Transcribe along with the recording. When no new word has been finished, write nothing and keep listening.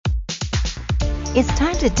It's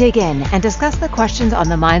time to dig in and discuss the questions on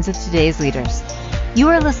the minds of today's leaders. You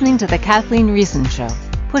are listening to the Kathleen Riessen Show,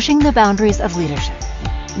 pushing the boundaries of leadership.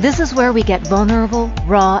 This is where we get vulnerable,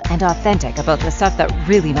 raw, and authentic about the stuff that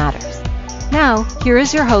really matters. Now, here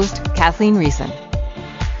is your host, Kathleen Riessen.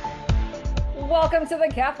 Welcome to the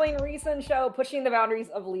Kathleen Riessen Show, pushing the boundaries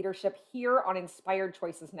of leadership here on Inspired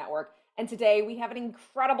Choices Network. And today we have an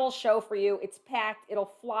incredible show for you. It's packed,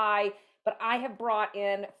 it'll fly. But I have brought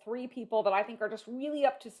in three people that I think are just really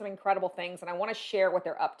up to some incredible things, and I want to share what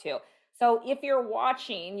they're up to. So if you're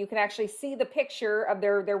watching, you can actually see the picture of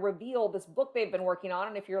their reveal, this book they've been working on.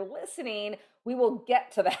 And if you're listening, we will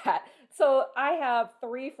get to that. So I have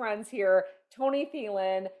three friends here, Tony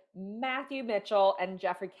Thelen, Matthew Mitchell, and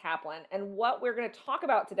Jeffrey Kaplan. And what we're going to talk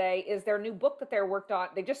about today is their new book that they're worked on.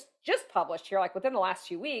 They just published here, like within the last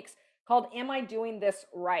few weeks, called Am I Doing This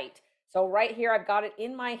Right? So right here, I've got it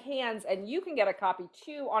in my hands, and you can get a copy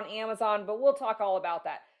too on Amazon, but we'll talk all about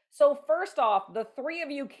that. So first off, the three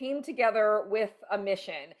of you came together with a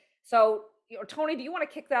mission. So, Tony, do you want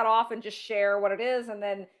to kick that off and just share what it is? And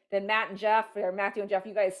then Matt and Jeff, or Matthew and Jeff,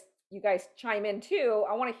 you guys chime in too.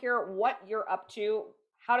 I want to hear what you're up to.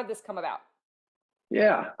 How did this come about?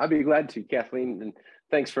 Yeah, I'd be glad to, Kathleen, and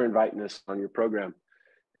thanks for inviting us on your program.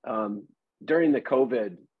 During the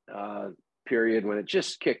COVID period, when it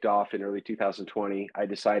just kicked off in early 2020, I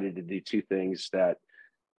decided to do two things that,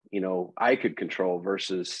 I could control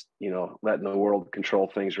versus, letting the world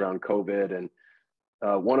control things around COVID. And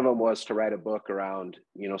one of them was to write a book around,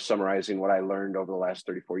 summarizing what I learned over the last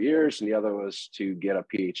 34 years. And the other was to get a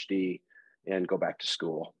PhD and go back to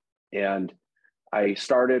school. And I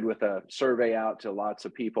started with a survey out to lots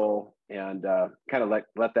of people and kind of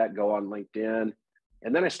let that go on LinkedIn.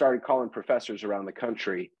 And then I started calling professors around the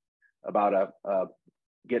country about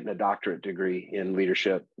getting a doctorate degree in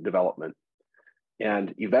leadership development.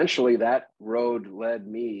 And eventually that road led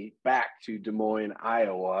me back to Des Moines,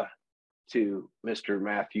 Iowa, to Mr.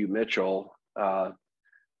 Matthew Mitchell.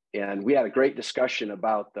 And we had a great discussion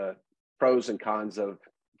about the pros and cons of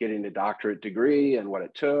getting a doctorate degree and what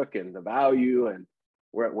it took and the value and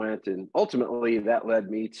where it went. And ultimately that led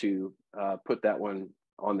me to put that one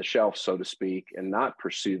on the shelf, so to speak, and not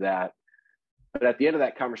pursue that. But at the end of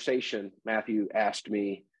that conversation, Matthew asked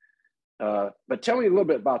me, but tell me a little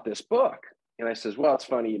bit about this book. And I says, well, it's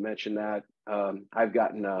funny you mentioned that. I've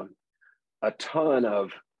gotten a ton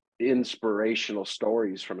of inspirational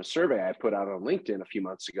stories from a survey I put out on LinkedIn a few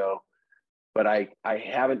months ago, but I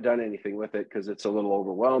haven't done anything with it because it's a little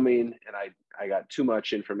overwhelming and I got too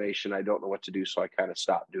much information. I don't know what to do. So I kind of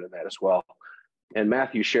stopped doing that as well. And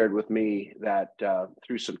Matthew shared with me that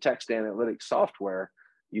through some text analytics software,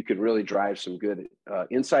 you could really drive some good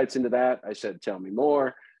insights into that. I said, tell me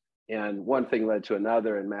more. And one thing led to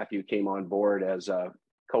another, and Matthew came on board as a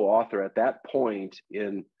co-author at that point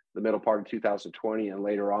in the middle part of 2020. And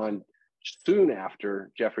later on, soon after,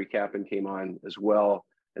 Jeffrey Kaplan came on as well.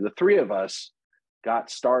 And the three of us got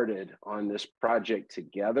started on this project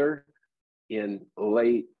together in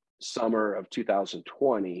late summer of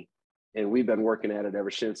 2020. And we've been working at it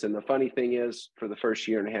ever since. And the funny thing is, for the first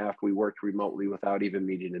year and a half, we worked remotely without even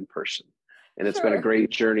meeting in person. And it's been a great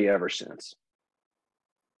journey ever since.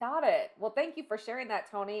 Got it. Well, thank you for sharing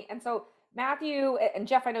that, Tony. And so Matthew and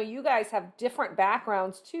Jeff, I know you guys have different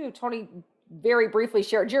backgrounds too. Tony very briefly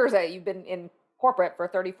shared yours. You've been in corporate for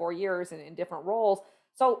 34 years and in different roles.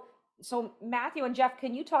 So Matthew and Jeff,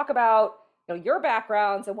 can you talk about your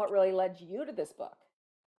backgrounds and what really led you to this book?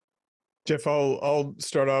 Jeff, I'll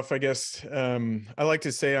start off, I guess. I like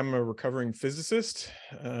to say I'm a recovering physicist,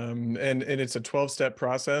 and it's a 12-step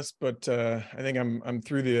process, but I think I'm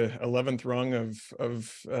through the 11th rung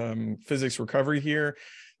of physics recovery here.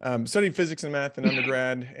 Studied physics and math in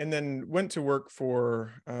undergrad, and then went to work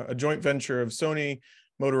for a joint venture of Sony,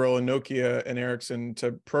 Motorola, Nokia, and Ericsson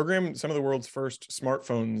to program some of the world's first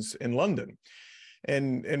smartphones in London.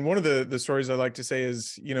 And one of the stories I like to say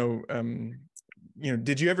is,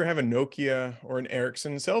 did you ever have a Nokia or an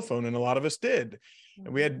Ericsson cell phone? And a lot of us did.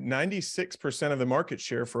 And we had 96% of the market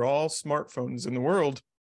share for all smartphones in the world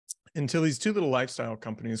until these two little lifestyle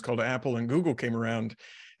companies called Apple and Google came around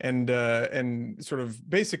and sort of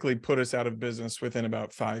basically put us out of business within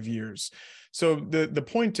about 5 years. So the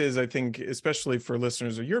point is, I think, especially for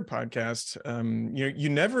listeners of your podcast, you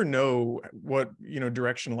never know what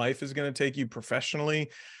direction life is going to take you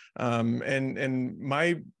professionally. And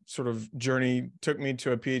my sort of journey took me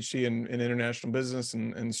to a PhD in international business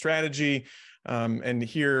and strategy, and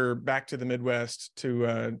here back to the Midwest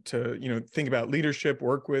to think about leadership,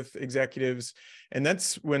 work with executives. And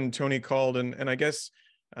that's when Tony called, and I guess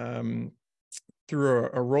through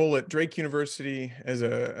a role at Drake University as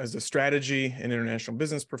a strategy and international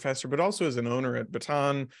business professor, but also as an owner at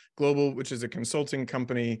Baton Global, which is a consulting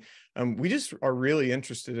company. We just are really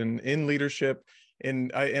interested in leadership.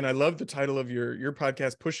 And I love the title of your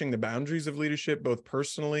podcast, Pushing the Boundaries of Leadership, both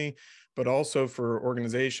personally, but also for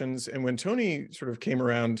organizations. And when Tony sort of came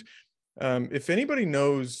around, if anybody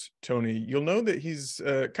knows Tony, you'll know that he's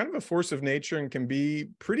kind of a force of nature and can be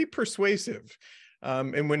pretty persuasive.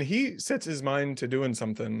 And when he sets his mind to doing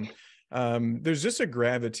something, there's just a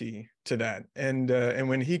gravity to that. And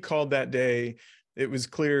when he called that day, it was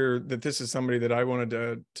clear that this is somebody that I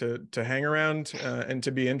wanted to hang around and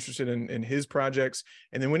to be interested in his projects.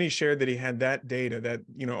 And then when he shared that he had that data, that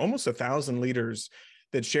almost 1,000 leaders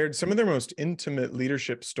that shared some of their most intimate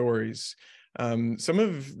leadership stories, some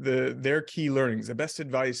of their key learnings, the best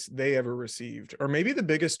advice they ever received, or maybe the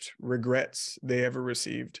biggest regrets they ever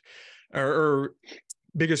received, or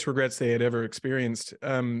biggest regrets they had ever experienced.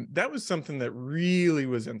 That was something that really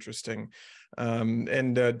was interesting,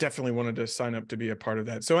 and definitely wanted to sign up to be a part of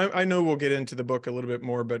that. So I know we'll get into the book a little bit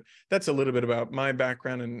more, but that's a little bit about my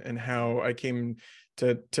background and how I came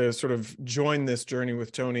to sort of join this journey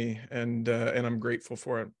with Tony, and I'm grateful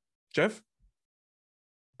for it. Jeff?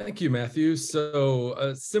 Thank you, Matthew. So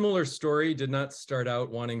a similar story, did not start out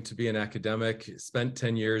wanting to be an academic, spent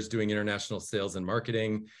 10 years doing international sales and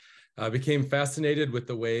marketing, became fascinated with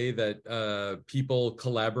the way that people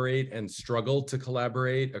collaborate and struggle to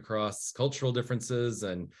collaborate across cultural differences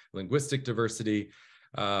and linguistic diversity,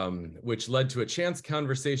 which led to a chance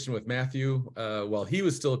conversation with Matthew while he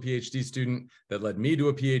was still a PhD student that led me to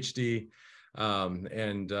a PhD.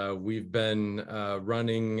 We've been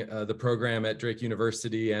running the program at Drake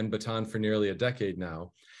University and Baton for nearly a decade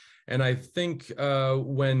now. And I think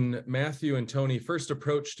when Matthew and Tony first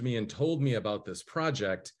approached me and told me about this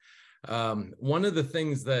project, one of the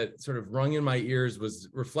things that sort of rung in my ears was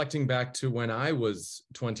reflecting back to when I was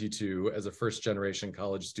 22 as a first-generation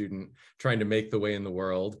college student trying to make the way in the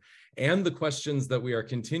world, and the questions that we are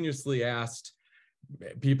continuously asked.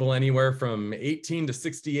 People anywhere from 18 to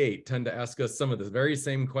 68 tend to ask us some of the very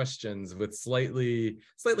same questions with slightly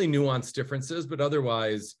nuanced differences, but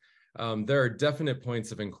otherwise there are definite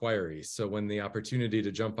points of inquiry. So when the opportunity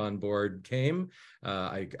to jump on board came,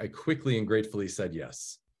 I quickly and gratefully said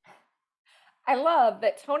yes. I love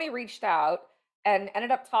that Tony reached out and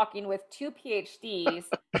ended up talking with two PhDs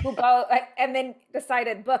who both, and then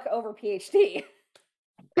decided book over PhD.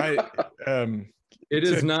 It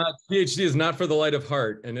is not, PhD is not for the light of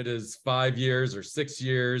heart, and it is 5 years or 6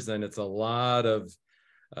 years, and it's a lot of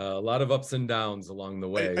ups and downs along the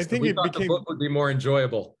way. I think we thought the book would be more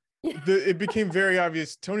enjoyable. It became very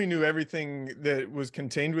obvious. Tony knew everything that was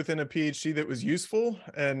contained within a PhD that was useful,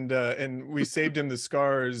 and we saved him the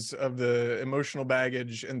scars of the emotional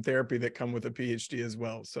baggage and therapy that come with a PhD as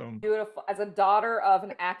well. So beautiful. As a daughter of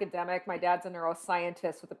an academic, my dad's a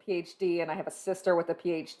neuroscientist with a PhD, and I have a sister with a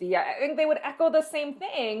PhD. I think they would echo the same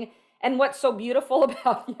thing. And what's so beautiful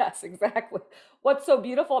about, yes, exactly. What's so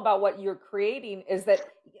beautiful about what you're creating is that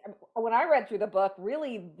when I read through the book,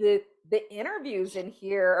 really the interviews in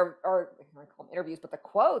here are I call them interviews, but the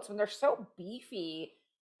quotes, when they're so beefy,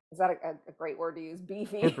 is that a great word to use?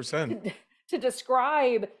 Beefy. 100%. To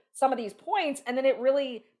describe some of these points. And then it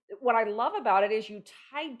really, what I love about it is you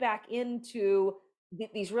tied back into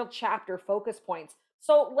these real chapter focus points.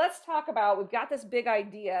 So let's talk about, we've got this big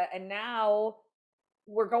idea, and now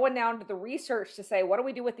we're going down to the research to say, what do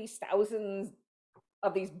we do with these thousands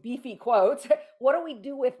of these beefy quotes? What do we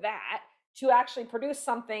do with that to actually produce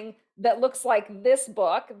something that looks like this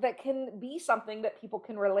book that can be something that people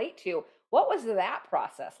can relate to? What was that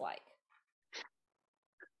process like?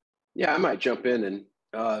 Yeah, I might jump in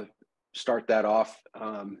and start that off.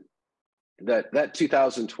 That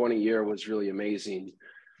 2020 year was really amazing.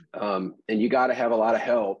 And you got to have a lot of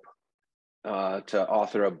help to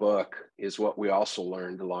author a book, is what we also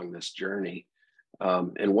learned along this journey.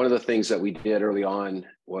 And one of the things that we did early on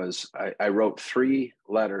was I wrote 3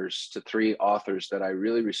 letters to 3 authors that I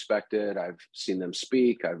really respected. I've seen them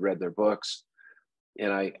speak, I've read their books,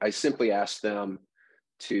 and I simply asked them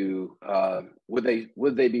to would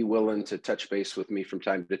they be willing to touch base with me from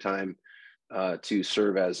time to time to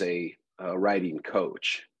serve as a writing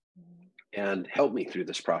coach and help me through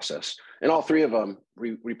this process. And all 3 of them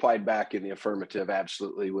replied back in the affirmative,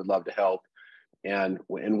 absolutely, would love to help. And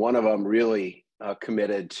one of them really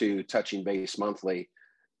committed to touching base monthly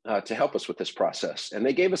to help us with this process. And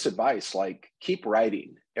they gave us advice like, keep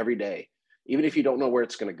writing every day. Even if you don't know where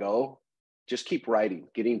it's going to go, just keep writing,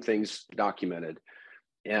 getting things documented.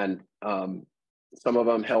 And some of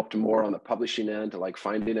them helped more on the publishing end, like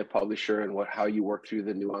finding a publisher and how you work through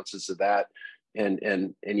the nuances of that.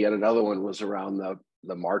 and yet another one was around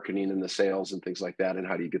the marketing and the sales and things like that, and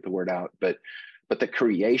how do you get the word out. But the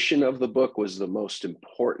creation of the book was the most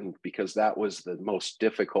important, because that was the most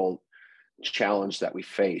difficult challenge that we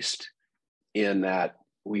faced, in that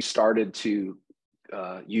we started to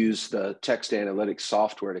use the text analytics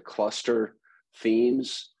software to cluster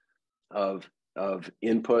themes of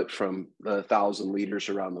input from the 1,000 leaders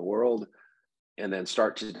around the world, and then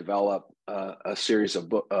start to develop a series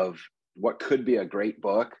of what could be a great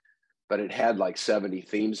book, but it had like 70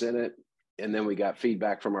 themes in it. And then we got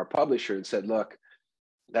feedback from our publisher and said, look,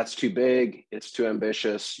 that's too big. It's too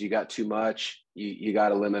ambitious. You got too much. You got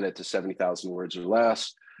to limit it to 70,000 words or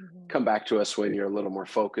less. Mm-hmm. Come back to us when you're a little more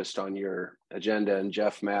focused on your agenda. And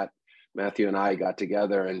Jeff, Matthew, and I got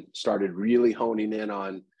together and started really honing in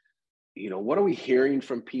on, what are we hearing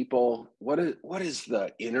from people? What is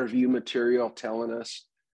the interview material telling us?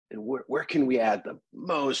 And where can we add the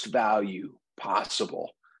most value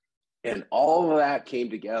possible? And all of that came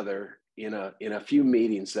together in a few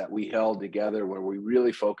meetings that we held together, where we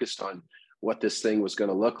really focused on what this thing was going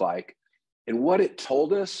to look like. And what it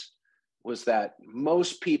told us was that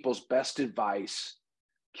most people's best advice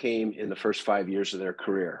came in the first 5 years of their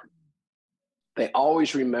career. They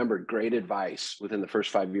always remembered great advice within the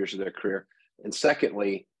first 5 years of their career. And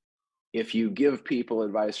secondly, if you give people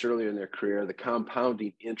advice earlier in their career, the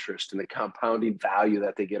compounding interest and the compounding value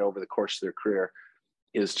that they get over the course of their career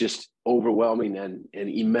is just overwhelming and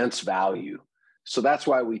immense value. So that's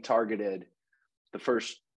why we targeted the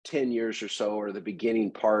first 10 years or so, or the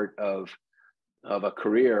beginning part of a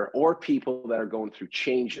career, or people that are going through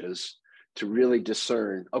changes, to really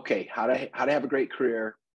discern, okay, how to have a great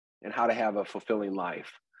career and how to have a fulfilling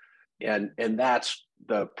life. And that's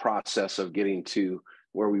the process of getting to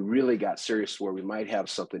where we really got serious, where we might have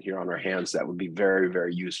something here on our hands that would be very,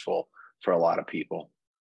 very useful for a lot of people.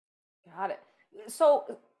 Got it.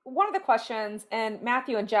 So one of the questions, and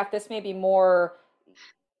Matthew and Jeff, this may be more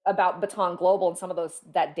about Baton Global and some of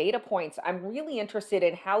that data points. I'm really interested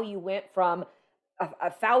in how you went from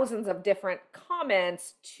thousands of different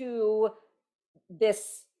comments to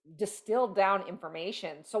this distilled down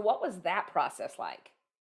information. So what was that process like?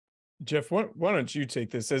 Jeff, why don't you take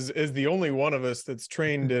this as the only one of us that's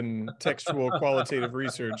trained in textual qualitative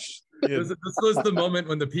research? This was the moment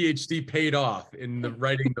when the PhD paid off in the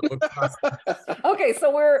writing the book process. Okay, so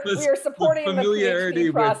we are supporting the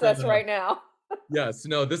PhD process right now. Yes,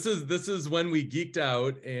 no, this is when we geeked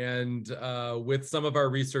out, and with some of our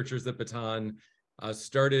researchers at Baton,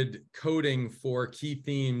 started coding for key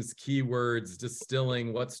themes, keywords,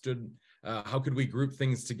 distilling how could we group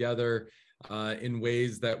things together in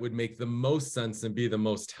ways that would make the most sense and be the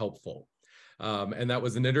most helpful. And that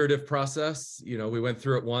was an iterative process. We went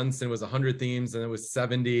through it once and it was 100 themes, and it was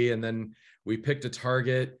 70. And then we picked a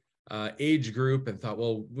target age group and thought,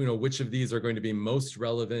 well, which of these are going to be most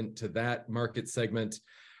relevant to that market segment.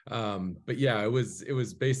 But yeah, it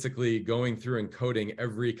was basically going through and coding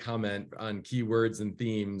every comment on keywords and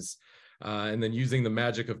themes, and then using the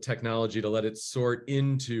magic of technology to let it sort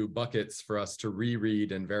into buckets for us to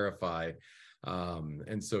reread and verify.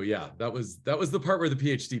 And so, yeah, that was the part where the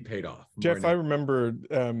PhD paid off. Jeff, I remember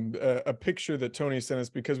a picture that Tony sent us,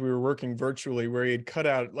 because we were working virtually, where he had cut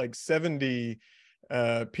out like 70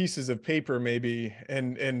 pieces of paper maybe,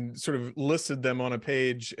 and sort of listed them on a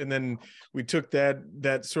page. And then we took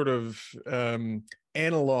that sort of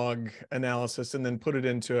analog analysis and then put it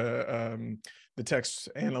into the text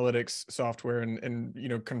analytics software,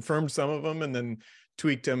 and confirmed some of them, and then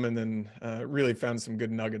tweaked them, and then really found some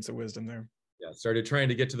good nuggets of wisdom there. Yeah, started trying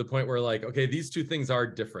to get to the point where, like, okay, these two things are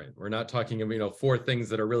different. We're not talking about, 4 things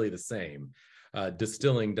that are really the same.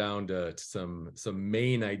 Distilling down to some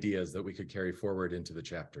main ideas that we could carry forward into the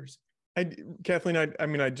chapters. Kathleen,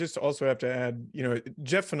 I just also have to add,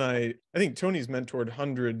 Jeff and I think Tony's mentored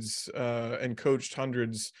hundreds and coached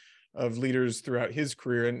hundreds of leaders throughout his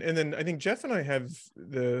career. And then I think Jeff and I have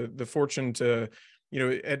the fortune to,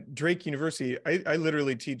 at Drake University, I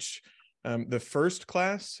literally teach the first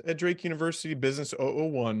class at Drake University, Business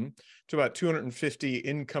 001, to about 250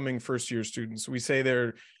 incoming first-year students. We say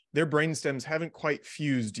their brainstems haven't quite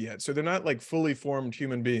fused yet, so they're not like fully formed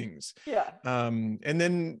human beings. Yeah. And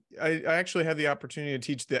then I actually have the opportunity to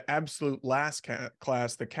teach the absolute last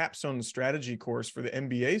class, the capstone strategy course for the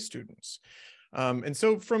MBA students. And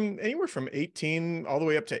so from anywhere from 18 all the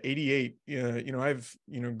way up to 88, I have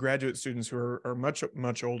graduate students who are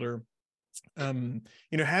much older.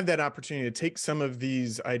 Have that opportunity to take some of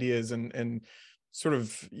these ideas and sort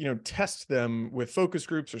of, test them with focus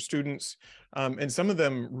groups or students. And some of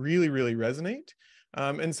them really, really resonate.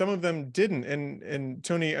 and some of them didn't. And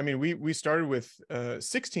Tony, I mean, we started with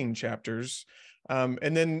 16 chapters,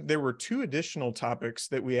 and then there were 2 additional topics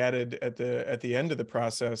that we added at the end of the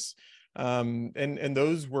process, and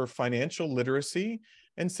those were financial literacy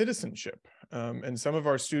and citizenship. And some of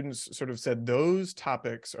our students sort of said those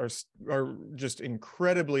topics are just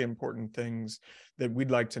incredibly important things that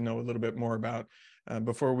we'd like to know a little bit more about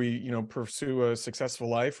before we, pursue a successful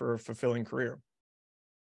life or a fulfilling career.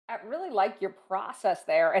 I really like your process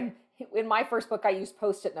there. And in my first book, I used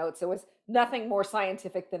Post-it notes. It was nothing more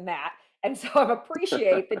scientific than that. And so I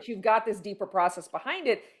appreciate that you've got this deeper process behind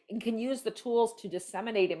it and can use the tools to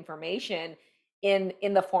disseminate information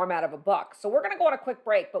in the format of a book. So we're going to go on a quick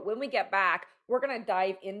break, but when we get back, we're going to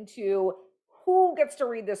dive into who gets to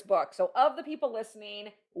read this book. So of the people listening,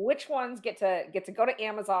 which ones get to go to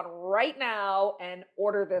Amazon right now and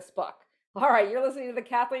order this book? All right, you're listening to the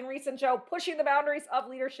Kathleen Riessen Show, pushing the boundaries of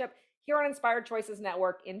leadership here on Inspired Choices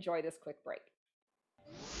Network. Enjoy this quick break.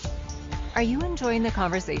 Are you enjoying the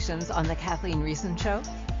conversations on the Kathleen Riessen Show?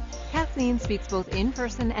 Kathleen speaks both in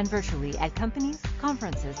person and virtually at companies,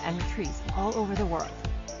 conferences, and retreats all over the world.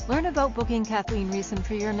 Learn about booking Kathleen Riessen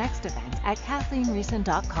for your next event at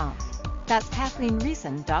KathleenRiessen.com. That's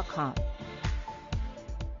KathleenRiessen.com.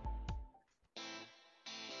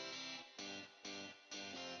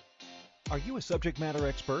 Are you a subject matter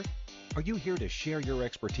expert? Are you here to share your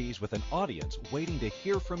expertise with an audience waiting to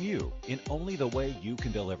hear from you in only the way you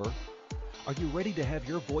can deliver? Are you ready to have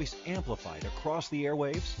your voice amplified across the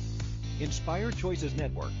airwaves? Inspired Choices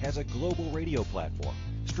Network has a global radio platform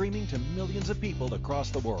streaming to millions of people across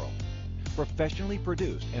the world. Professionally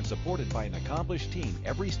produced and supported by an accomplished team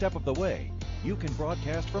every step of the way, you can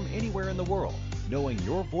broadcast from anywhere in the world, knowing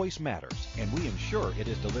your voice matters, and we ensure it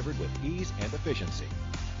is delivered with ease and efficiency.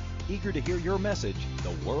 Eager to hear your message,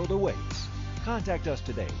 the world awaits. Contact us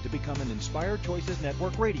today to become an Inspired Choices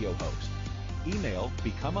Network radio host. Email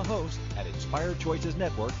become a host at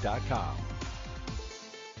inspiredchoicesnetwork.com.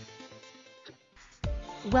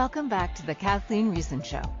 Welcome back to the Kathleen Riessen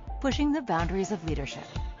Show, pushing the boundaries of leadership.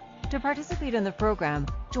 To participate in the program,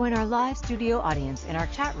 join our live studio audience in our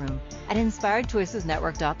chat room at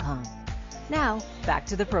inspiredchoicesnetwork.com. Now, back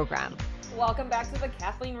to the program. Welcome back to the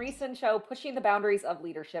Kathleen Riessen Show, pushing the boundaries of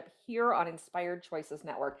leadership here on Inspired Choices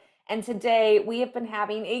Network. And today we have been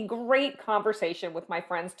having a great conversation with my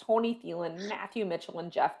friends Tony Thelen, Matthew Mitchell,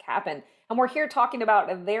 and Jeff Kaplan. And we're here talking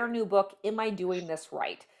about their new book, Am I Doing This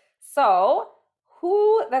Right? So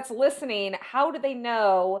who that's listening, how do they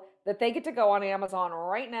know that they get to go on Amazon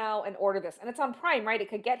right now and order this? And it's on Prime, right? It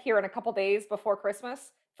could get here in a couple days before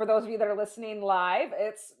Christmas. For those of you that are listening live,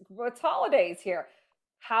 it's holidays here.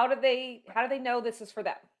 How do they know this is for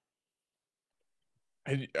them?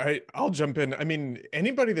 I'll jump in. I mean,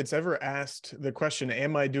 anybody that's ever asked the question,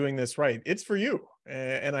 am I doing this right? It's for you.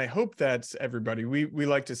 And I hope that's everybody. We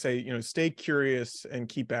like to say, stay curious and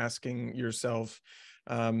keep asking yourself.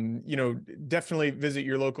 Definitely visit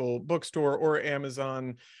your local bookstore or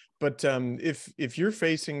Amazon. But if you're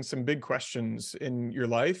facing some big questions in your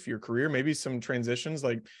life, your career, maybe some transitions,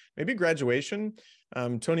 like maybe graduation,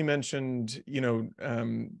 Tony mentioned,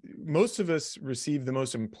 most of us receive the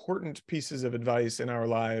most important pieces of advice in our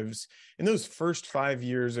lives in those first 5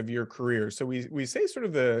 years of your career. So we say sort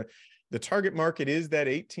of the target market is that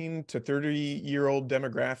 18 to 30-year-old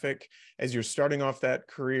demographic as you're starting off that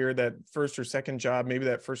career, that first or second job, maybe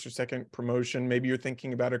that first or second promotion. Maybe you're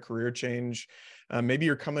thinking about a career change. Maybe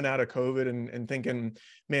you're coming out of COVID and thinking,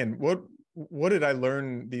 man, what did I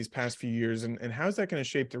learn these past few years, and how is that going to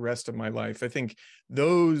shape the rest of my life? I think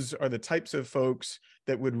those are the types of folks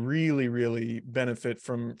that would really, really benefit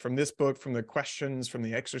from this book, from the questions, from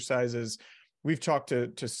the exercises. We've talked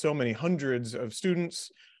to so many hundreds of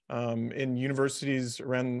students in universities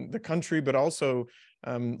around the country, but also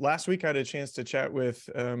last week I had a chance to chat with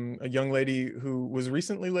a young lady who was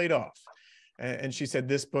recently laid off. And she said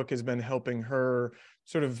this book has been helping her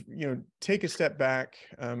sort of, take a step back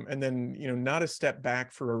and then, not a step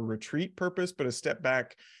back for a retreat purpose, but a step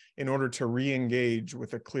back in order to re-engage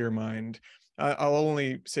with a clear mind. I'll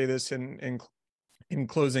only say this in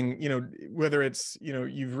closing, whether it's,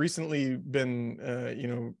 you've recently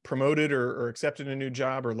been, promoted or accepted a new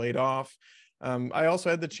job or laid off. I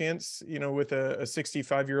also had the chance, with a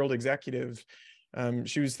 65-year-old executive.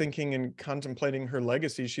 She was thinking and contemplating her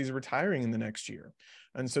legacy. She's retiring in the next year.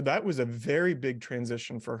 And so that was a very big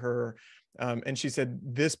transition for her. And she said,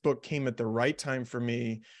 this book came at the right time for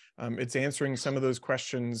me. It's answering some of those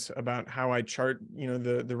questions about how I chart,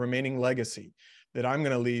 the remaining legacy. that I'm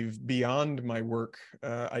going to leave beyond my work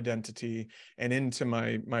identity and into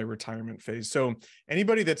my retirement phase? So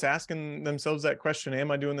anybody that's asking themselves that question,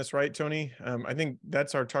 am I doing this right, Tony? I think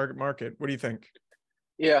that's our target market. What do you think?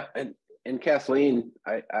 Yeah, and Kathleen,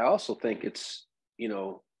 I also think it's,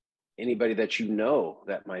 anybody that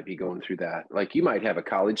that might be going through that. Like, you might have a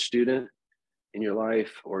college student in your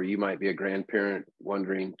life, or you might be a grandparent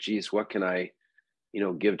wondering, geez, what can I,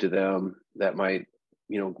 give to them that might,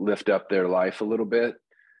 lift up their life a little bit.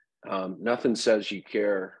 Nothing says you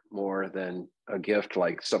care more than a gift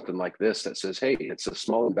like something like this that says, hey, it's a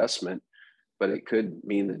small investment, but it could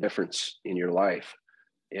mean the difference in your life.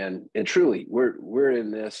 And truly, we're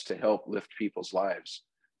in this to help lift people's lives.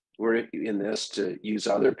 We're in this to use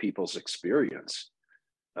other people's experience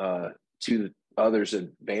to others'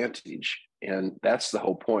 advantage. And that's the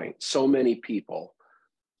whole point. So many people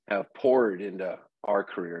have poured into our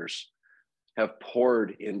careers, have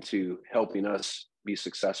poured into helping us be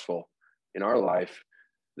successful in our life.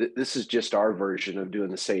 This is just our version of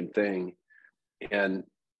doing the same thing. And,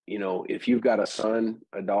 if you've got a son,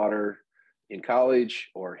 a daughter in college,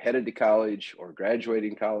 or headed to college, or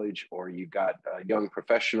graduating college, or you've got a young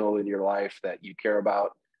professional in your life that you care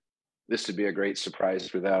about, this would be a great surprise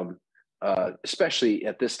for them, especially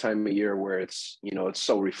at this time of year where it's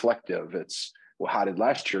so reflective. It's, well, how did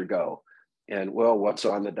last year go? And, well, what's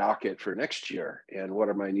on the docket for next year? And what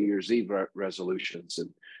are my New Year's Eve resolutions? And,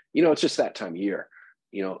 it's just that time of year.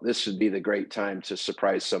 This would be the great time to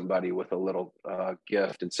surprise somebody with a little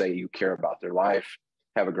gift and say you care about their life.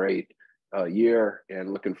 Have a great year,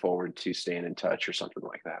 and looking forward to staying in touch, or something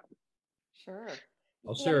like that. Sure.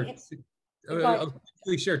 I'll Yeah, share. I'll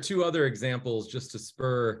quickly share two other examples just to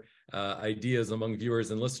spur ideas among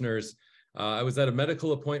viewers and listeners. I was at a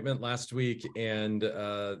medical appointment last week, and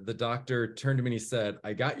the doctor turned to me and he said,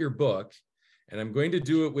 I got your book, and I'm going to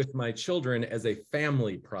do it with my children as a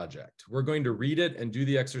family project. We're going to read it and do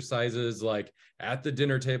the exercises like at the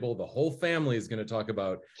dinner table. The whole family is going to talk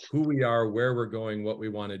about who we are, where we're going, what we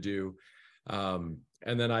want to do.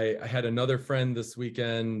 And then I had another friend this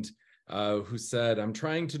weekend who said, I'm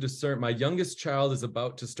trying to discern, my youngest child is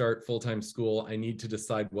about to start full-time school. I need to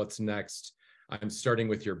decide what's next. I'm starting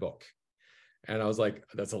with your book. And I was like,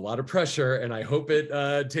 that's a lot of pressure, and I hope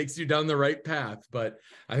it takes you down the right path. But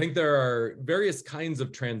I think there are various kinds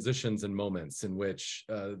of transitions and moments in which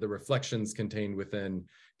the reflections contained within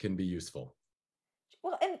can be useful.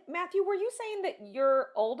 Well, and Matthew, were you saying that your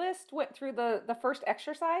oldest went through the first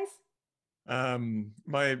exercise?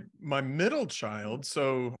 My middle child,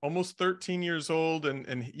 so almost 13 years old,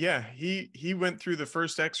 and yeah, he went through the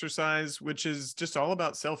first exercise, which is just all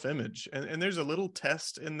about self-image, and there's a little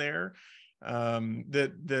test in there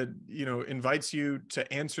that invites you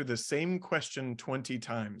to answer the same question 20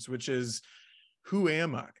 times, which is, who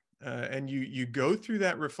am I? And you go through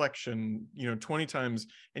that reflection 20 times,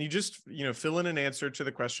 and you just fill in an answer to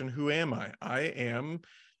the question, who am I? I am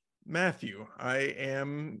Matthew. I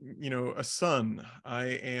am a son. I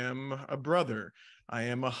am a brother. I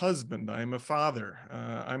am a husband. I am a father.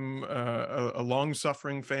 I'm a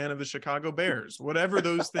long-suffering fan of the Chicago Bears, whatever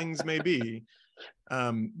those things may be.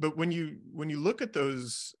 But when you look at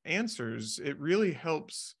those answers, it really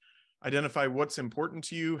helps identify what's important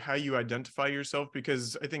to you, how you identify yourself,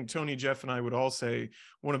 because I think Tony, Jeff, and I would all say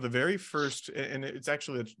one of the very first, and it's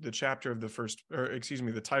actually the chapter of the first, or excuse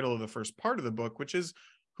me, the title of the first part of the book, which is,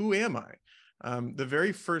 who am I? The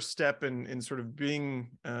very first step in sort of being,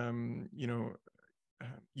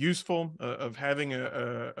 useful, of having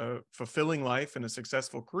a fulfilling life and a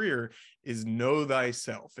successful career is know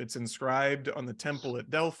thyself. It's inscribed on the temple at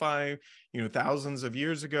Delphi, thousands of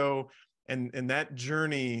years ago. And that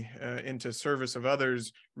journey into service of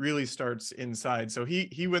others really starts inside. So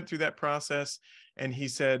he went through that process, and he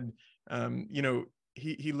said,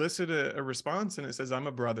 he listed a response, and it says, I'm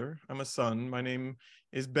a brother, I'm a son, my name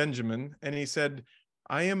is Benjamin. And he said,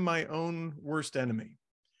 I am my own worst enemy.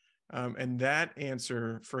 And that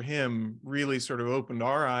answer for him really sort of opened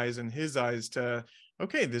our eyes and his eyes to,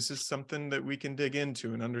 okay, this is something that we can dig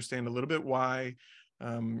into and understand a little bit why,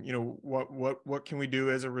 what can we do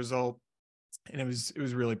as a result? And it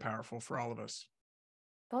was really powerful for all of us.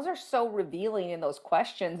 Those are so revealing in those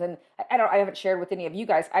questions. And I haven't shared with any of you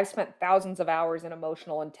guys. I've spent thousands of hours in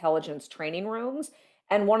emotional intelligence training rooms.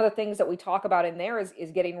 And one of the things that we talk about in there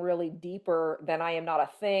is getting really deeper than I am not a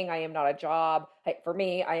thing, I am not a job. For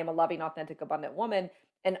me, I am a loving, authentic, abundant woman,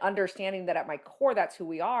 and understanding that at my core, that's who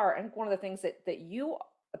we are. And one of the things that you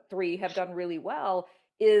three have done really well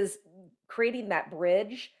is creating that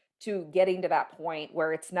bridge to getting to that point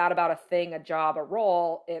where it's not about a thing, a job, a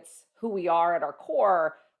role. It's who we are at our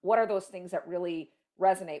core. What are those things that really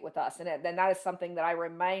resonate with us. And that is something that I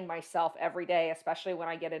remind myself every day, especially when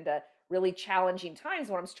I get into really challenging times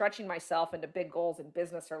when I'm stretching myself into big goals in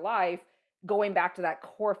business or life, going back to that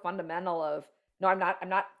core fundamental of, no, I'm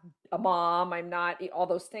not a mom. I'm not all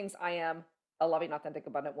those things. I am a loving, authentic,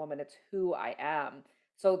 abundant woman. It's who I am.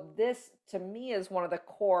 So this to me is one of the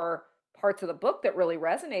core parts of the book that really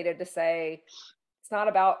resonated, to say, it's not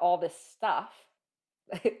about all this stuff.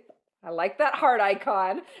 I like that heart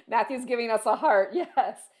icon. Matthew's giving us a heart.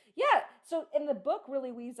 Yes. Yeah. So, and the book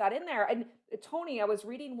really weaves that in there. And Tony, I was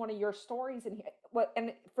reading one of your stories in here.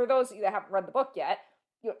 And for those of you that haven't read the book yet,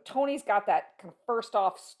 Tony's got that kind of first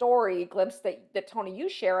off story glimpse that Tony, you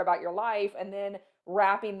share about your life, and then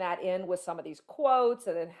wrapping that in with some of these quotes,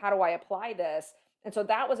 and then how do I apply this? And so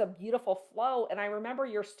that was a beautiful flow. And I remember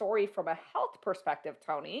your story from a health perspective,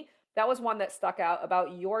 Tony. That was one that stuck out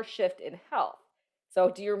about your shift in health. So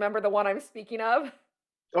do you remember the one I'm speaking of?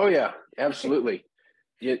 Oh yeah, absolutely.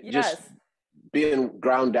 Just Yes. being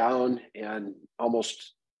ground down, and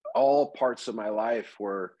almost all parts of my life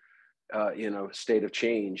were in a state of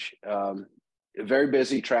change. Very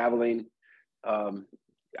busy traveling.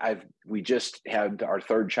 We just had our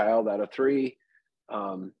third child out of three,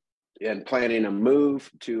 and planning a move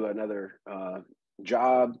to another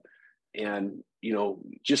job, and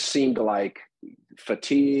just seemed like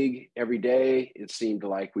fatigue every day. It seemed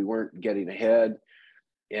like we weren't getting ahead.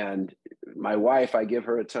 And my wife, I give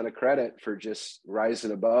her a ton of credit for just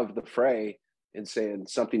rising above the fray and saying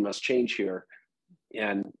something must change here,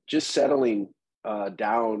 and just settling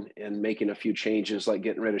down and making a few changes, like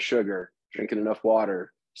getting rid of sugar, drinking enough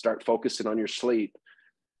water, start focusing on your sleep.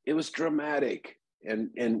 It was dramatic. And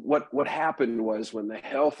what happened was, when the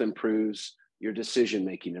health improves, your decision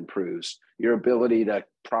making improves, your ability to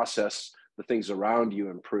process the things around you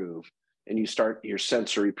improve, and your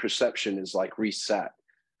sensory perception is like reset,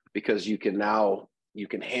 because you can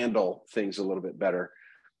handle things a little bit better.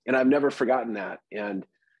 And I've never forgotten that. And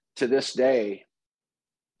to this day,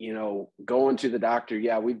 going to the doctor,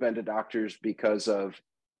 yeah, we've been to doctors because of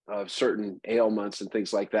certain ailments and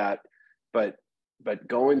things like that, but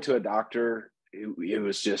going to a doctor, it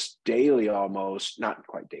was just daily, almost, not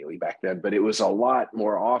quite daily back then, but it was a lot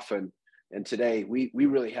more often. And today we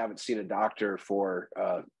really haven't seen a doctor for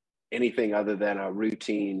anything other than a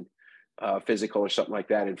routine physical or something like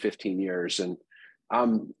that in 15 years. And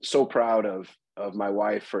I'm so proud of my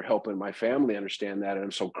wife for helping my family understand that. And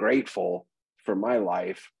I'm so grateful for my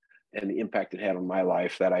life and the impact it had on my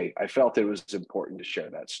life, that I felt it was important to share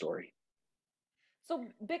that story. So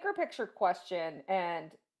bigger picture question,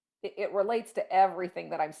 and it relates to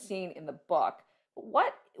everything that I'm seeing in the book.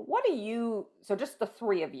 What do you, so just the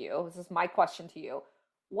three of you, this is my question to you.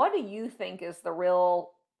 What do you think is the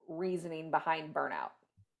real reasoning behind burnout?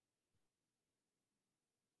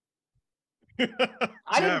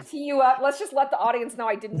 I didn't tee you up. Let's just let the audience know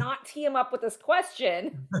I did not tee him up with this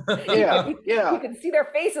question. Yeah. You can see their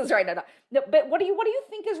faces right now. No, but what do you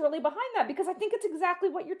think is really behind that? Because I think it's exactly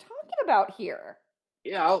what you're talking about here.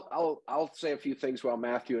 Yeah, I'll say a few things while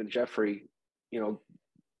Matthew and Jeffrey,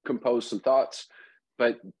 compose some thoughts.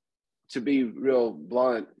 But to be real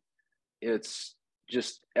blunt, it's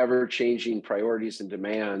just ever-changing priorities and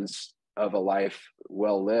demands of a life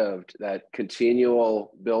well lived, that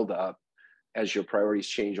continual buildup as your priorities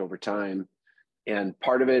change over time. And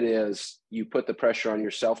part of it is you put the pressure on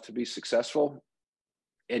yourself to be successful,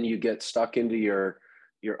 and you get stuck into your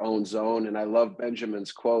own zone. And I love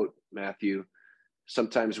Benjamin's quote, Matthew: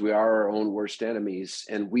 sometimes we are our own worst enemies,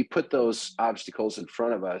 and we put those obstacles in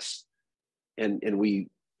front of us, and we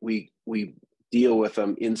deal with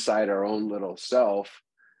them inside our own little self,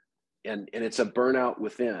 and it's a burnout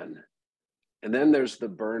within. And then there's the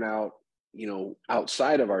burnout,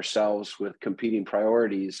 outside of ourselves, with competing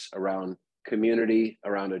priorities around community,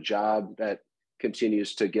 around a job that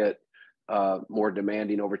continues to get more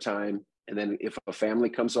demanding over time. And then if a family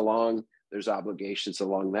comes along, there's obligations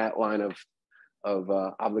along that line of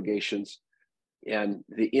obligations. And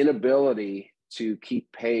the inability to keep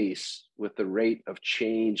pace with the rate of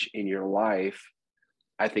change in your life,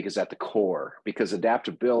 I think, is at the core, because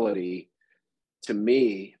adaptability, to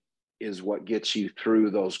me, is what gets you through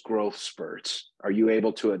those growth spurts. Are you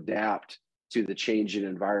able to adapt to the changing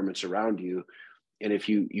environments around you? And if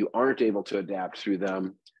you aren't able to adapt through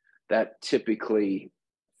them, that typically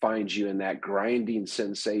finds you in that grinding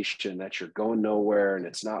sensation that you're going nowhere and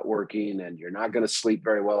it's not working, and you're not going to sleep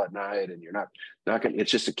very well at night, and you're not going.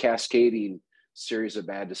 It's just a cascading series of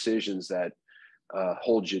bad decisions that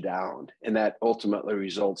hold you down, and that ultimately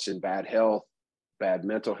results in bad health, bad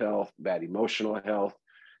mental health, bad emotional health,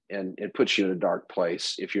 and it puts you in a dark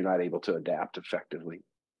place if you're not able to adapt effectively.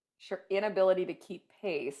 Sure, inability to keep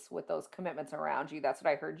pace with those commitments around you. That's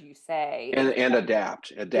what I heard you say. And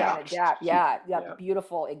adapt. Yeah, and adapt. Yeah, yeah, Yeah.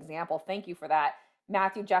 beautiful example. Thank you for that.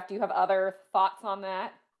 Matthew, Jeff, do you have other thoughts on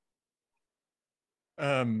that?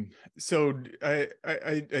 So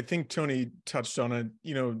I think Tony touched on it.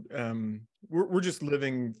 We're just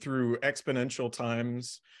living through exponential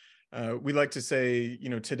times. We like to say,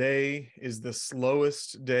 today is the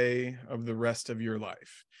slowest day of the rest of your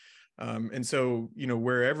life. And so,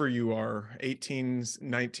 wherever you are, 18,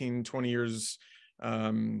 19, 20 years,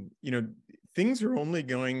 things are only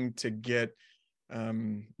going to get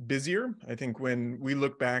busier. I think when we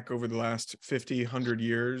look back over the last 50, 100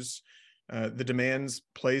 years, the demands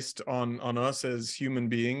placed on us as human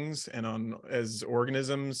beings and as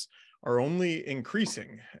organisms are only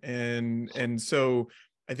increasing. And so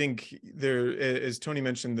I think there, as Tony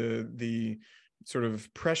mentioned, the sort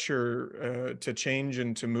of pressure to change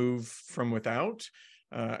and to move from without,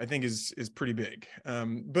 I think is pretty big.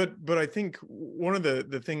 But I think one of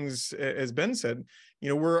the things, as Ben said,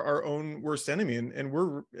 we're our own worst enemy,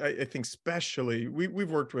 and I think especially we've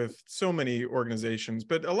worked with so many organizations,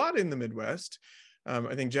 but a lot in the Midwest.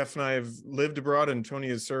 I think Jeff and I have lived abroad, and Tony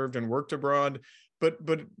has served and worked abroad. But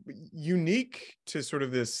unique to sort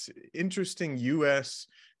of this interesting U.S.,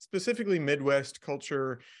 specifically Midwest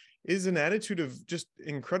culture, is an attitude of just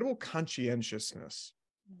incredible conscientiousness.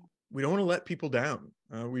 We don't want to let people down.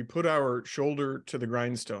 We put our shoulder to the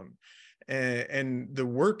grindstone, and the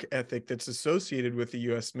work ethic that's associated with the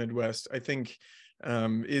U.S. Midwest, I think,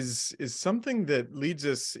 is something that leads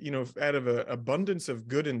us, out of an abundance of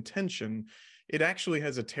good intention, it actually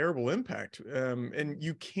has a terrible impact. And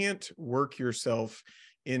you can't work yourself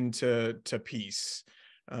into peace.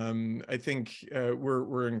 I think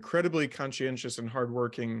we're incredibly conscientious and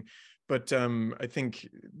hardworking, but I think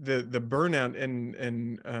the burnout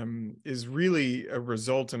and is really a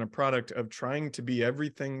result and a product of trying to be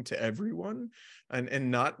everything to everyone and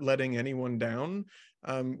not letting anyone down.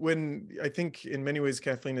 When I think in many ways,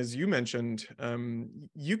 Kathleen, as you mentioned,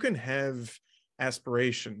 you can have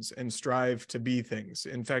aspirations and strive to be things.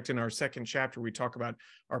 In fact, in our second chapter, we talk about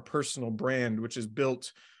our personal brand, which is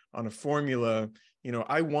built on a formula.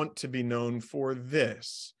 I want to be known for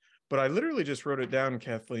this, but I literally just wrote it down,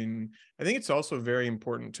 Kathleen. I think it's also very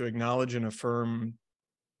important to acknowledge and affirm,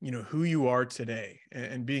 who you are today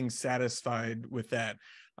and being satisfied with that.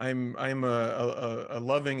 I'm a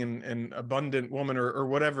loving and abundant woman, or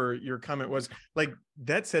whatever your comment was. Like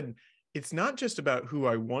that said, it's not just about who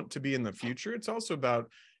I want to be in the future. It's also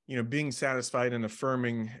about, being satisfied and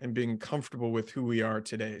affirming and being comfortable with who we are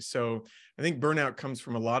today. So I think burnout comes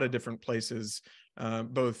from a lot of different places,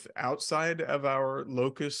 both outside of our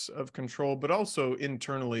locus of control, but also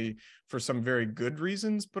internally for some very good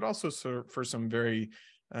reasons, but also for some very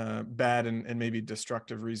bad and maybe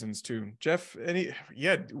destructive reasons too. Jeff,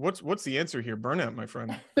 what's the answer here? Burnout, my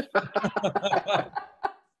friend.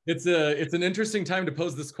 It's an interesting time to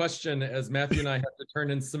pose this question, as Matthew and I have to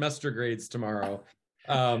turn in semester grades tomorrow.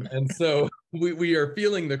 And so we are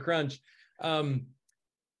feeling the crunch.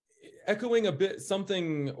 Echoing a bit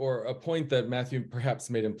something or a point that Matthew perhaps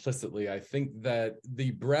made implicitly, I think that the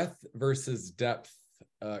breadth versus depth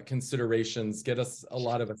considerations get a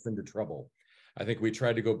lot of us into trouble. I think we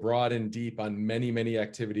try to go broad and deep on many, many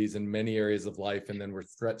activities in many areas of life, and then we're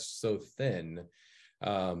stretched so thin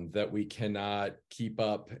that we cannot keep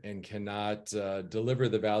up and cannot deliver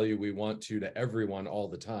the value we want to everyone all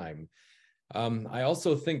the time. I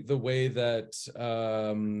also think the way that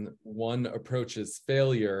one approaches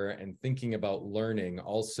failure and thinking about learning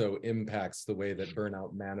also impacts the way that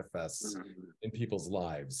burnout manifests in people's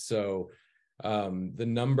lives. So the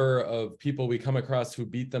number of people we come across who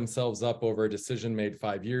beat themselves up over a decision made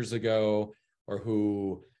 5 years ago, or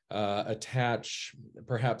who attach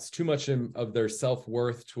perhaps too much of their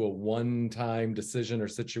self-worth to a one-time decision or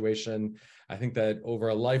situation. I think that over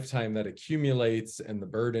a lifetime that accumulates and the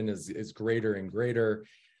burden is greater and greater.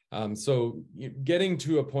 So getting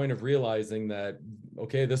to a point of realizing that,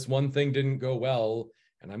 okay, this one thing didn't go well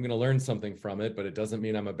and I'm going to learn something from it, but it doesn't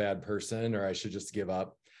mean I'm a bad person or I should just give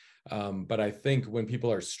up. But I think when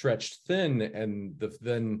people are stretched thin and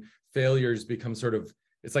then failures become sort of,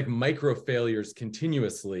 it's like micro failures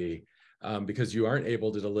continuously because you aren't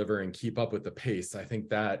able to deliver and keep up with the pace. I think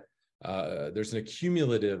that there's an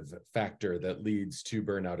accumulative factor that leads to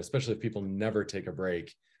burnout, especially if people never take a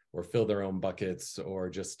break or fill their own buckets or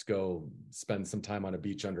just go spend some time on a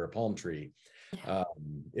beach under a palm tree.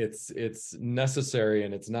 It's necessary,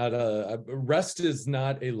 and it's not rest is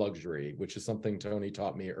not a luxury, which is something Tony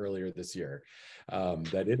taught me earlier this year,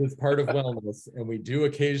 that it is part of wellness, and we do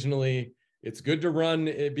occasionally it's good to run,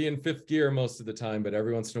 be in fifth gear most of the time, but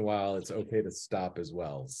every once in a while, it's okay to stop as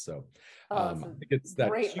well. So I think it's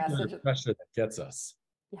that cumulative pressure that gets us.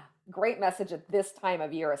 Yeah, great message at this time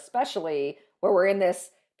of year, especially where we're in this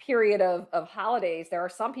period of holidays. There are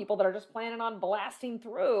some people that are just planning on blasting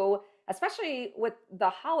through, especially with the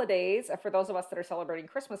holidays. For those of us that are celebrating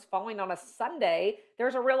Christmas falling on a Sunday,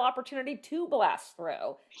 there's a real opportunity to blast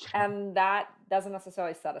through. And that doesn't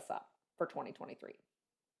necessarily set us up for 2023.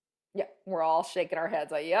 Yeah, we're all shaking our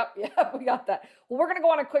heads like, yep, we got that. Well, we're going to go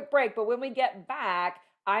on a quick break, but when we get back,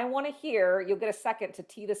 I want to hear, you'll get a second to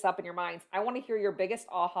tee this up in your minds. I want to hear your biggest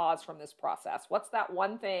ahas from this process. What's that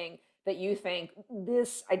one thing that you think,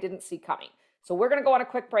 this I didn't see coming? So we're going to go on a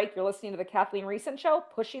quick break. You're listening to the Kathleen Riessen Show,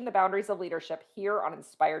 pushing the boundaries of leadership here on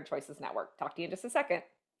Inspired Choices Network. Talk to you in just a second.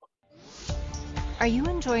 Are you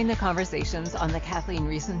enjoying the conversations on the Kathleen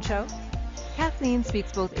Riessen Show? Kathleen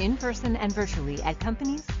speaks both in person and virtually at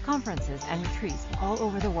companies, conferences, and retreats all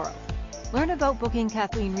over the world. Learn about booking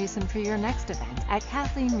Kathleen Riessen for your next event at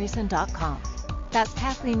KathleenRiessen.com. That's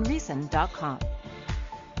KathleenRiessen.com.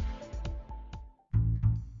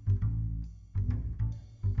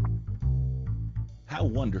 How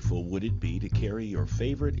wonderful would it be to carry your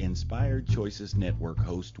favorite Inspired Choices Network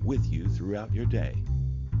host with you throughout your day?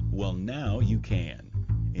 Well, now you can.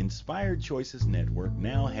 Inspired Choices Network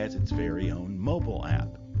now has its very own mobile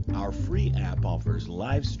app. Our free app offers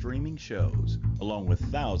live streaming shows, along with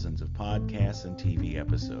thousands of podcasts and TV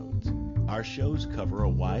episodes. Our shows cover a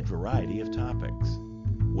wide variety of topics.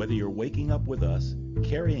 Whether you're waking up with us,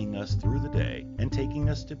 carrying us through the day, and taking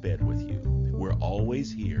us to bed with you, we're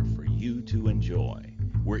always here for you to enjoy.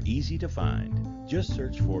 We're easy to find. Just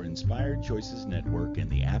search for Inspired Choices Network in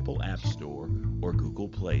the Apple App Store or Google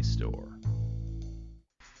Play Store.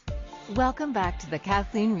 Welcome back to the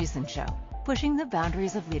Kathleen Riessen Show, pushing the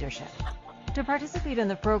boundaries of leadership. To participate in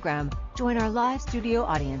the program, join our live studio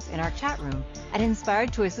audience in our chat room at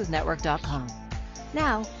inspiredchoicesnetwork.com.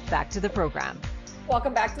 Now, back to the program.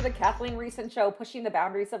 Welcome back to the Kathleen Riessen Show, pushing the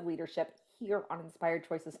boundaries of leadership here on Inspired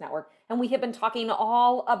Choices Network. And we have been talking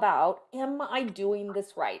all about, am I doing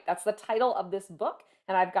this right? That's the title of this book.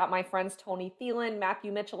 And I've got my friends Tony Thelen,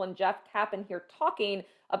 Matthew Mitchell, and Jeff Kaplan here talking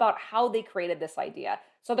about how they created this idea.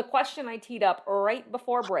 So the question I teed up right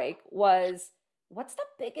before break was, what's the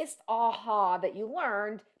biggest aha that you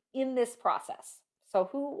learned in this process? So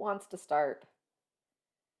who wants to start?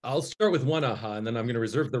 I'll start with one aha, and then I'm going to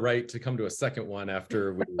reserve the right to come to a second one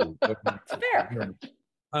after we. Fair.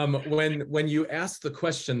 When you asked the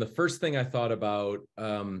question, the first thing I thought about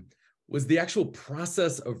was the actual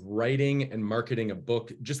process of writing and marketing a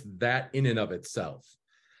book, just that in and of itself.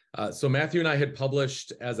 So Matthew and I had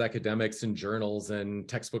published as academics in journals and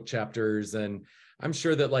textbook chapters, and I'm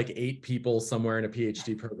sure that like 8 people somewhere in a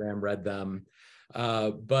PhD program read them.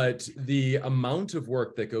 But the amount of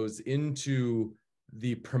work that goes into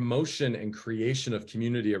the promotion and creation of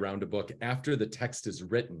community around a book after the text is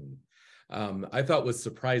written, I thought was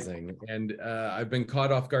surprising. And I've been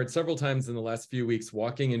caught off guard several times in the last few weeks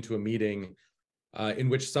walking into a meeting in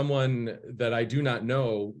which someone that I do not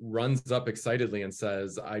know runs up excitedly and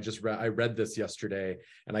says, I read this yesterday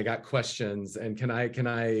and I got questions, and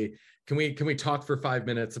can we talk for 5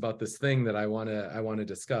 minutes about this thing that I want to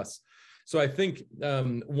discuss? So I think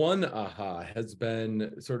one aha has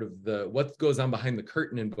been sort of what goes on behind the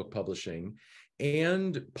curtain in book publishing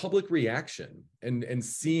and public reaction, and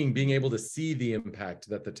being able to see the impact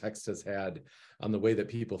that the text has had on the way that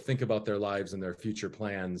people think about their lives and their future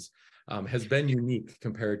plans has been unique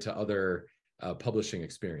compared to other publishing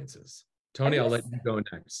experiences. Tony, I'll let you go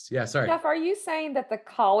next. Yeah, sorry. Jeff, are you saying that the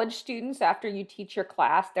college students, after you teach your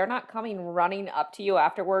class, they're not coming running up to you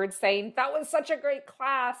afterwards saying, that was such a great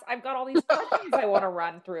class, I've got all these questions I want to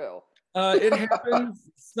run through? It happens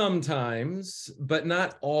sometimes, but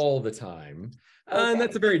not all the time. Okay. And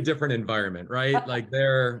that's a very different environment, right? Like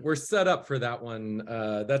we're set up for that one.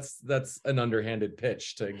 That's an underhanded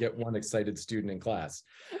pitch to get one excited student in class.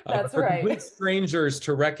 That's for right. complete strangers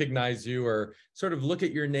to recognize you or sort of look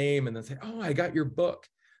at your name and then say, oh, I got your book.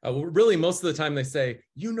 Well, really, most of the time they say,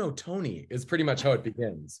 you know, Tony is pretty much how it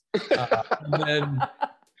begins. And then,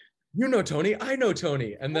 you know, Tony, I know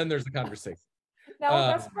Tony. And then there's a conversation. Now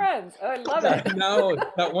we're best friends. Oh, I love it. Now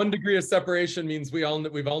that 1 degree of separation means we've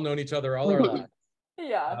all known each other all our lives.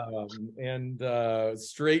 Yeah. And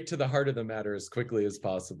straight to the heart of the matter as quickly as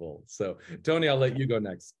possible. So Tony, I'll let you go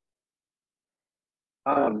next.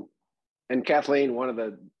 And Kathleen, one of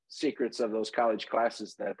the secrets of those college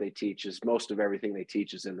classes that they teach is most of everything they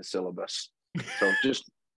teach is in the syllabus. So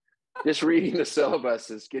just reading the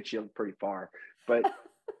syllabus gets you pretty far. But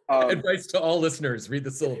advice to all listeners: read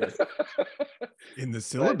the syllabus. In the But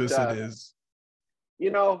syllabus, it is. you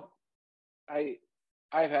know,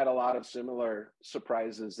 I've had a lot of similar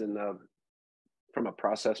surprises from a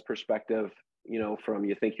process perspective. You know, from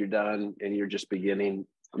you think you're done and you're just beginning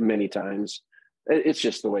many times. It's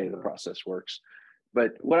just the way the process works.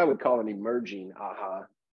 But what I would call an emerging aha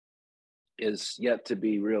is yet to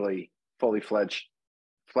be really fully fleshed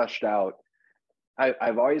out.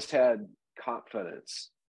 I've always had confidence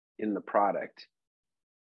in the product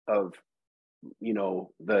of, you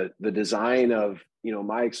know, the design of, you know,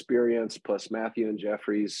 my experience plus Matthew and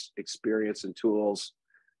Jeffrey's experience and tools,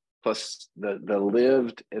 plus the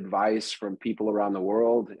lived advice from people around the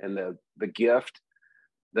world, and the gift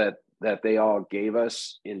that they all gave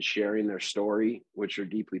us in sharing their story, which are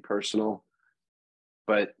deeply personal.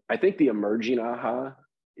 But I think the emerging aha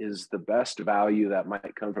is the best value that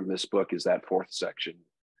might come from this book is that fourth section.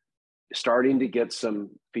 Starting to get some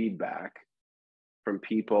feedback from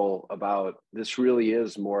people about this really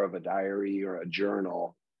is more of a diary or a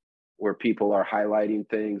journal where people are highlighting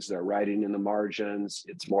things, they're writing in the margins.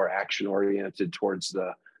 It's more action oriented towards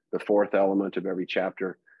the fourth element of every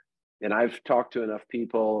chapter. And I've talked to enough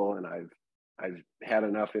people and I've had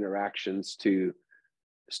enough interactions to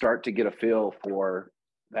start to get a feel for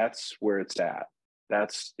that's where it's at.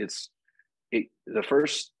 The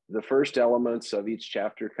first elements of each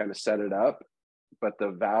chapter kind of set it up, but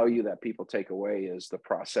the value that people take away is the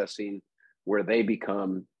processing where they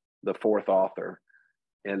become the fourth author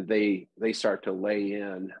and they start to lay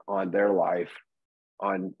in on their life,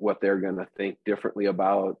 on what they're going to think differently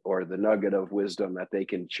about, or the nugget of wisdom that they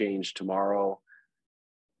can change tomorrow.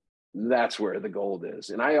 That's where the gold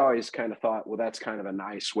is. And I always kind of thought, well, that's kind of a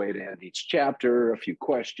nice way to end each chapter, a few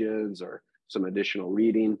questions or some additional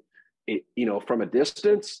reading. It, you know, from a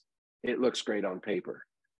distance, it looks great on paper.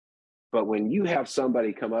 But when you have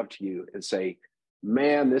somebody come up to you and say,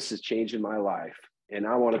 man, this is changing my life, and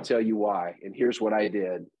I want to tell you why, and here's what I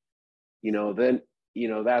did, you know, then, you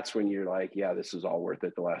know, that's when you're like, yeah, this is all worth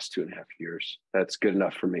it the last 2.5 years. That's good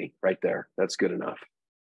enough for me right there. That's good enough.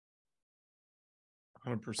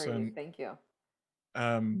 100%. Thank you.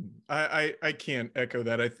 I can't echo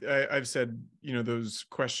that. I've said, you know, those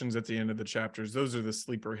questions at the end of the chapters, those are the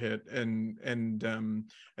sleeper hit. And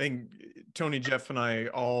I think Tony, Jeff, and I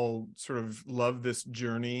all sort of love this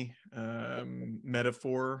journey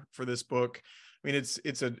metaphor for this book. I mean,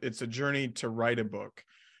 it's a journey to write a book.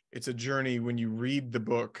 It's a journey when you read the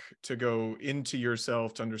book to go into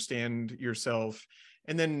yourself, to understand yourself.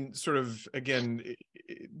 And then sort of, again,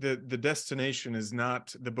 the destination is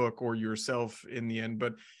not the book or yourself in the end,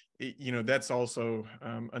 but, you know, that's also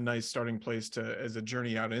a nice starting place to, as a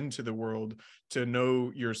journey out into the world, to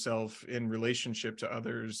know yourself in relationship to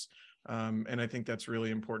others. And I think that's really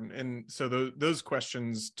important. And so those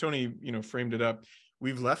questions, Tony, you know, framed it up.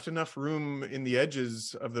 We've left enough room in the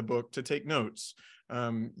edges of the book to take notes.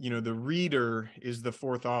 You know, the reader is the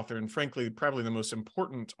fourth author, and frankly, probably the most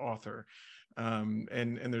important author.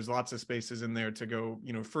 And there's lots of spaces in there to go,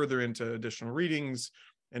 you know, further into additional readings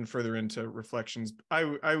and further into reflections.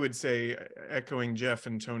 I would say, echoing Jeff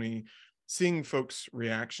and Tony, seeing folks'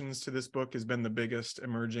 reactions to this book has been the biggest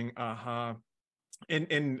emerging aha.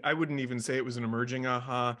 And I wouldn't even say it was an emerging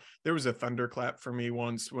aha. There was a thunderclap for me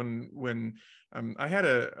once when I had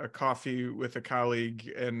a coffee with a colleague,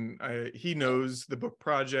 and he knows the book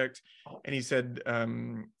project, and he said,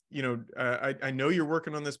 you know, I know you're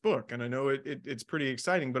working on this book, and I know it's pretty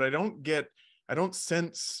exciting, but I don't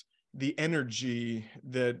sense the energy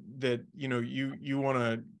that you know you want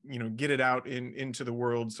to, you know, get it out into the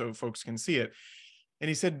world so folks can see it. And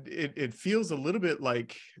he said it feels a little bit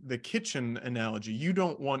like the kitchen analogy. You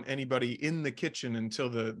don't want anybody in the kitchen until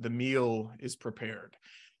the meal is prepared.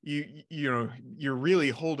 You know, you're really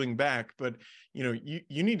holding back, but you know,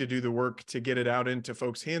 you need to do the work to get it out into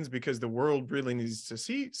folks' hands, because the world really needs to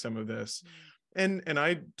see some of this. And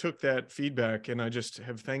I took that feedback, and I just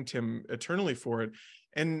have thanked him eternally for it.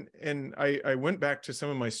 And I went back to some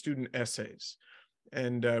of my student essays.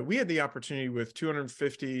 And we had the opportunity with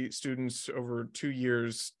 250 students over 2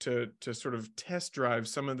 years to sort of test drive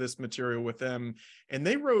some of this material with them. And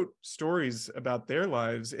they wrote stories about their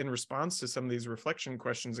lives in response to some of these reflection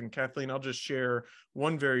questions. And Kathleen, I'll just share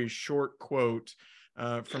one very short quote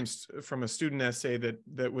from a student essay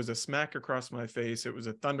that was a smack across my face. It was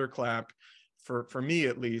a thunderclap for me,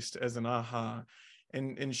 at least, as an aha.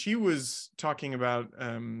 And she was talking about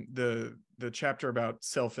the chapter about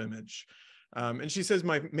self-image. And she says,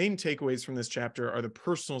 my main takeaways from this chapter are the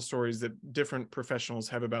personal stories that different professionals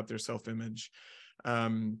have about their self-image.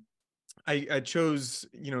 I chose,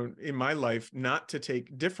 you know, in my life, not to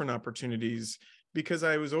take different opportunities because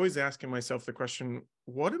I was always asking myself the question,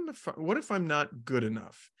 what if I'm not good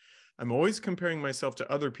enough? I'm always comparing myself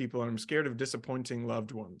to other people, and I'm scared of disappointing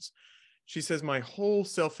loved ones. She says, my whole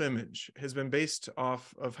self-image has been based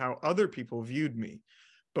off of how other people viewed me.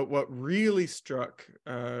 But what really struck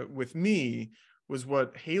with me was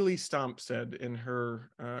what Haley Stomp said in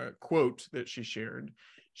her quote that she shared.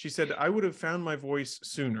 She said, I would have found my voice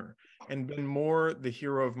sooner and been more the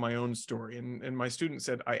hero of my own story. And my student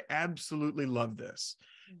said, I absolutely love this.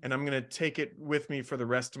 And I'm going to take it with me for the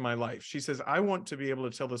rest of my life. She says, I want to be able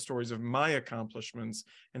to tell the stories of my accomplishments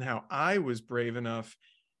and how I was brave enough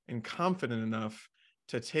and confident enough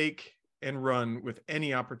to take and run with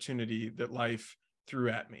any opportunity that life threw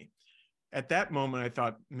at me. At that moment, I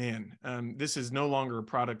thought, man, this is no longer a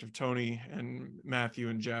product of Tony and Matthew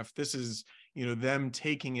and Jeff. This is, them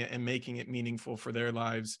taking it and making it meaningful for their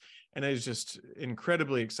lives. And I was just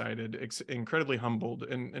incredibly excited, incredibly humbled,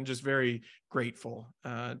 and just very grateful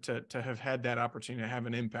to have had that opportunity to have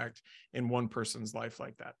an impact in one person's life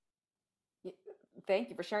like that. Thank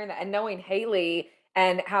you for sharing that. And knowing Haley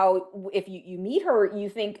and how if you meet her, you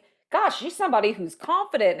think, gosh, she's somebody who's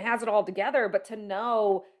confident and has it all together. But to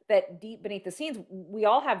know that deep beneath the scenes, we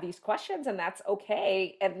all have these questions, and that's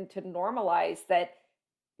okay. And to normalize that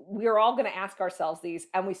we're all going to ask ourselves these,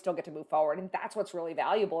 and we still get to move forward. And that's what's really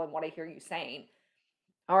valuable in what I hear you saying.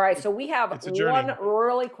 All right, so we have one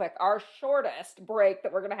really quick, our shortest break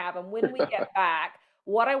that we're going to have. And when we get back,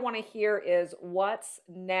 what I want to hear is what's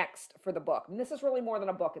next for the book. And this is really more than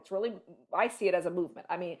a book. It's really, I see it as a movement.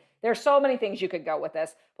 I mean, there's so many things you could go with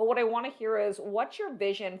this, but what I want to hear is what's your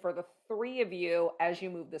vision for the three of you as you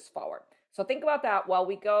move this forward? So think about that while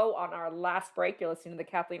we go on our last break. You're listening to the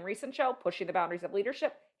Kathleen Riessen Show, Pushing the Boundaries of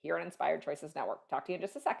Leadership here on Inspired Choices Network. Talk to you in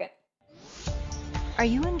just a second. Are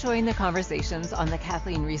you enjoying the conversations on the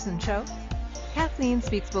Kathleen Riessen Show? Kathleen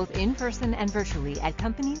speaks both in person and virtually at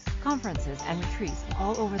companies, conferences, and retreats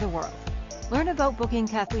all over the world. Learn about booking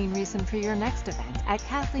Kathleen Riessen for your next event at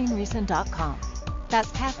KathleenRiessen.com. That's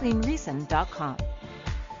KathleenRiessen.com.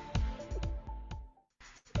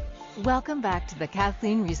 Welcome back to the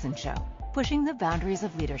Kathleen Riessen Show, Pushing the Boundaries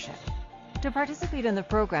of Leadership. To participate in the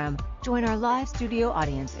program, join our live studio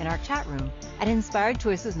audience in our chat room at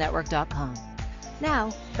InspiredChoicesNetwork.com.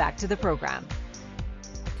 Now, back to the program.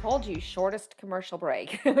 Told you, shortest commercial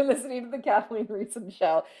break. Listening to the Kathleen Riessen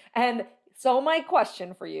Show. And so my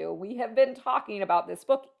question for you, we have been talking about this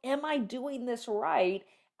book. Am I doing this right?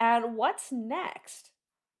 And what's next?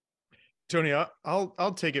 Tony,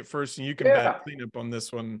 I'll take it first, and you can clean up on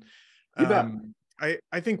this one.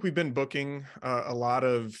 I think we've been booking a lot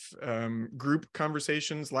of group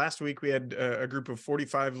conversations. Last week, we had a group of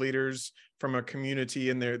 45 leaders from a community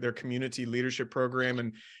in their community leadership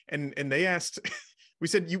program. And they asked, we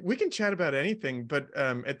said, we can chat about anything, but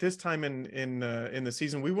at this time in the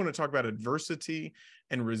season, we want to talk about adversity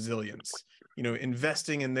and resilience,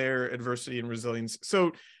 investing in their adversity and resilience.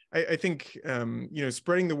 So I think,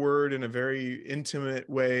 spreading the word in a very intimate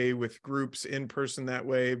way with groups in person that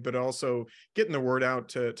way, but also getting the word out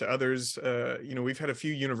to others. We've had a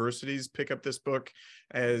few universities pick up this book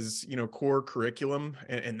as, core curriculum,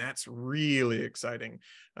 and that's really exciting.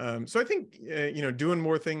 So I think, doing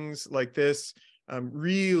more things like this,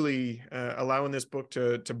 really allowing this book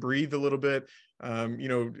to breathe a little bit,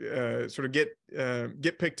 sort of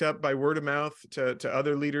get picked up by word of mouth to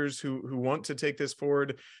other leaders who want to take this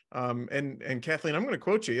forward. And Kathleen, I'm going to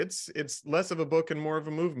quote you. It's less of a book and more of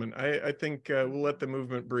a movement. I think we'll let the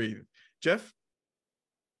movement breathe. Jeff?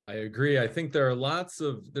 I agree. I think there's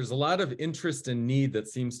a lot of interest and need that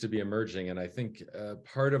seems to be emerging. And I think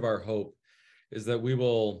part of our hope is that we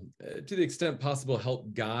will, to the extent possible,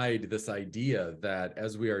 help guide this idea that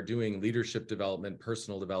as we are doing leadership development,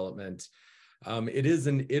 personal development, it is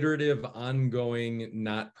an iterative, ongoing,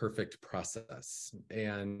 not perfect process.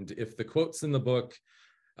 And if the quotes in the book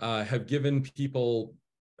have given people,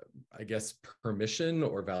 I guess, permission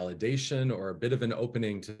or validation or a bit of an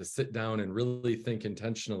opening to sit down and really think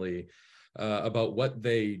intentionally about what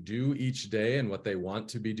they do each day and what they want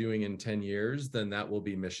to be doing in 10 years, then that will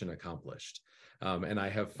be mission accomplished. And I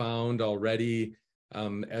have found already,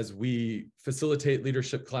 as we facilitate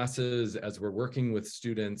leadership classes, as we're working with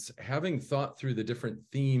students, having thought through the different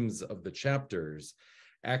themes of the chapters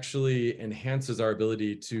actually enhances our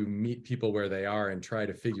ability to meet people where they are and try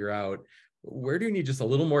to figure out where do you need just a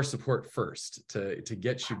little more support first to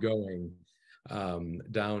get you going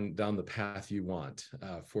down the path you want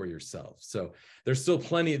for yourself. So there's still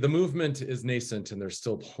plenty, the movement is nascent and there's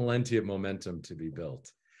still plenty of momentum to be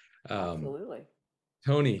built. Absolutely.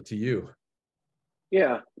 Tony, to you.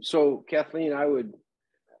 Yeah. So Kathleen, I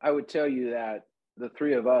would tell you that the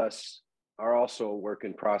three of us are also a work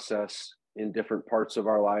in process in different parts of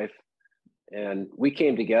our life. And we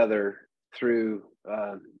came together through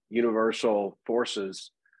universal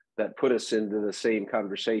forces that put us into the same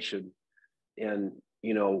conversation. And,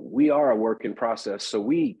 you know, we are a work in process. So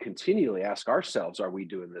we continually ask ourselves, are we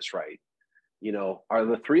doing this right? You know, are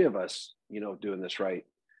the three of us, you know, doing this right?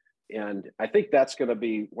 And I think that's going to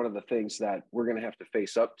be one of the things that we're going to have to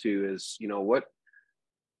face up to is, you know,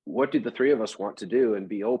 what do the three of us want to do, and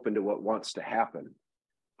be open to what wants to happen.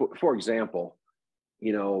 For example,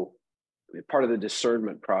 you know, part of the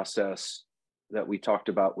discernment process that we talked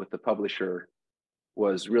about with the publisher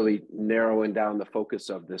was really narrowing down the focus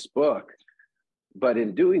of this book. But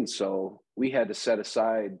in doing so, we had to set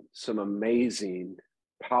aside some amazing,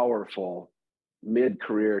 powerful,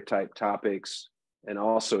 mid-career type topics, and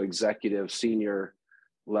also executive senior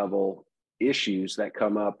level issues that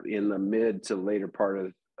come up in the mid to later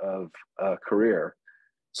part of a career.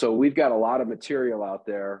 So we've got a lot of material out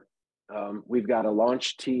there. We've got a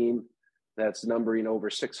launch team that's numbering over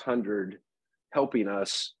 600 helping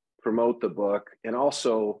us promote the book, and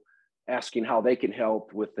also asking how they can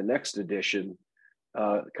help with the next edition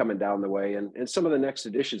coming down the way. And some of the next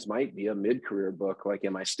editions might be a mid-career book, like,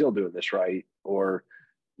 am I still doing this right? Or,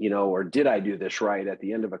 you know, or did I do this right at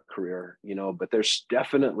the end of a career? You know, but there's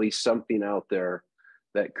definitely something out there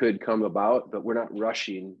that could come about, but we're not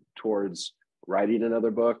rushing towards writing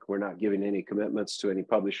another book. We're not giving any commitments to any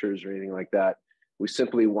publishers or anything like that. We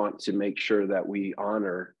simply want to make sure that we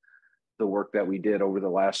honor the work that we did over the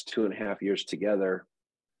last 2.5 years together,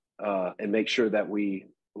 and make sure that we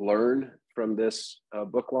learn from this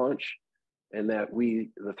book launch, and that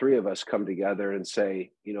we, the three of us, come together and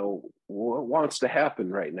say, you know, what wants to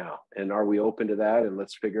happen right now? And are we open to that? And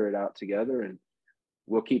let's figure it out together. And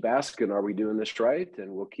we'll keep asking, are we doing this right?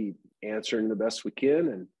 And we'll keep answering the best we can,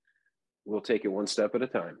 and we'll take it one step at a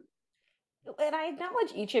time. And I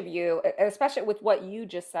acknowledge each of you, especially with what you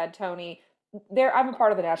just said, Tony. I'm a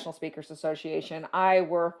part of the National Speakers Association. I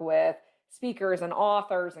work with speakers and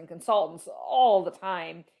authors and consultants all the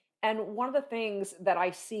time. And one of the things that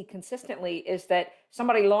I see consistently is that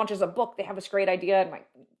somebody launches a book, they have this great idea, and like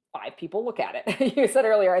 5 people look at it. You said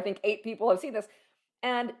earlier, I think 8 people have seen this.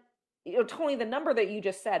 And, you know, Tony, the number that you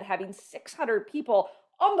just said, having 600 people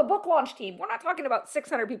on the book launch team, we're not talking about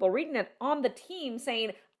 600 people reading it, on the team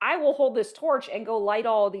saying, I will hold this torch and go light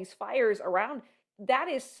all of these fires around. That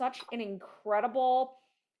is such an incredible,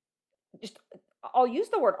 just, I'll use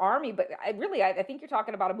the word army, but I think you're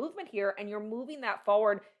talking about a movement here, and you're moving that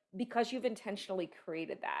forward because you've intentionally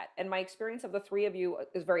created that. And my experience of the three of you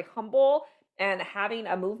is very humble, and having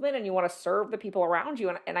a movement, and you want to serve the people around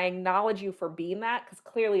you. And I acknowledge you for being that, because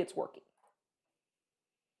clearly it's working.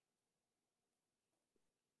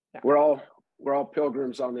 Yeah. We're all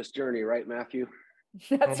pilgrims on this journey, right, Matthew?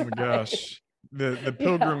 That's oh my gosh. The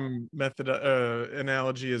pilgrim method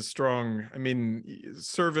analogy is strong. I mean,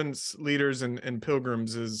 servants, leaders, and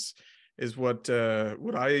pilgrims is what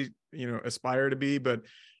I, you know, aspire to be. But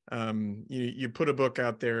you put a book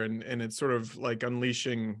out there, and it's sort of like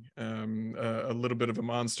unleashing a little bit of a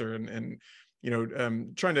monster, and you know,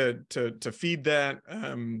 trying to feed that,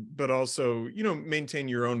 but also, you know, maintain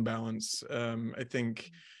your own balance. I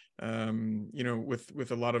think. You know,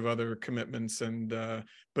 with a lot of other commitments, and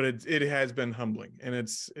but it has been humbling, and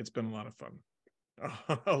it's been a lot of fun,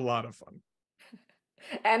 a lot of fun,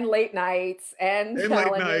 and late nights and late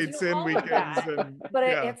nights and weekends, but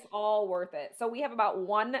it's all worth it. So we have about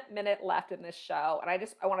 1 minute left in this show, and I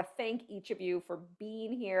want to thank each of you for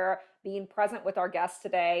being here, being present with our guests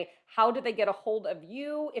today. How do they get a hold of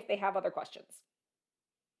you if they have other questions?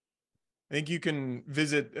 I think you can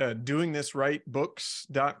visit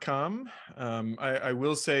doingthisrightbooks.com. I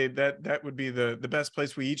will say that would be the best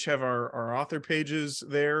place. We each have our author pages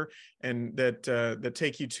there, and that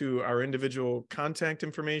take you to our individual contact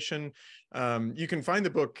information. You can find the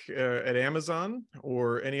book at Amazon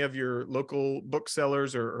or any of your local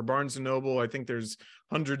booksellers, or Barnes & Noble. I think there's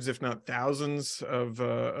hundreds, if not thousands, of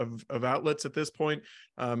outlets at this point.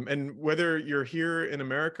 And whether you're here in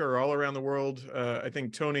America or all around the world, I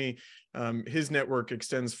think Tony, his network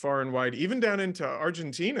extends far and wide, even down into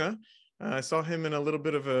Argentina. I saw him in a little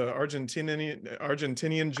bit of a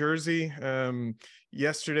Argentinian jersey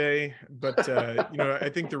yesterday, but you know, I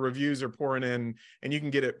think the reviews are pouring in, and you can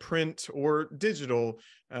get it print or digital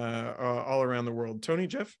all around the world. Tony,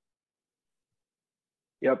 Jeff?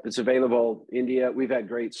 Yep, it's available. India, we've had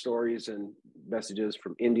great stories and messages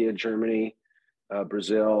from India, Germany,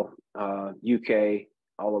 Brazil, UK,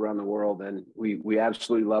 all around the world, and we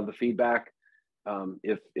absolutely love the feedback.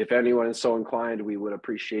 If anyone is so inclined, we would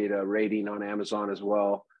appreciate a rating on Amazon as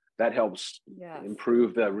well. That helps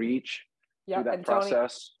improve the reach. through that And Tony,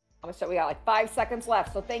 process. we got like 5 seconds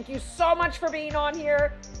left. So thank you so much for being on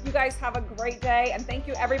here. You guys have a great day. And thank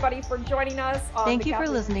you everybody for joining us. Thank you for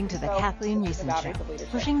listening to the Kathleen Riessen Show,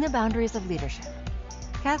 pushing the boundaries of leadership.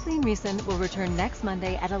 Kathleen Riessen will return next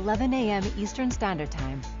Monday at 11 a.m. Eastern Standard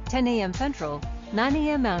Time, 10 a.m. Central, 9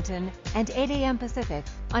 a.m. Mountain, and 8 a.m. Pacific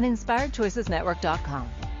on InspiredChoicesNetwork.com.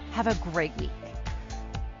 Have a great week.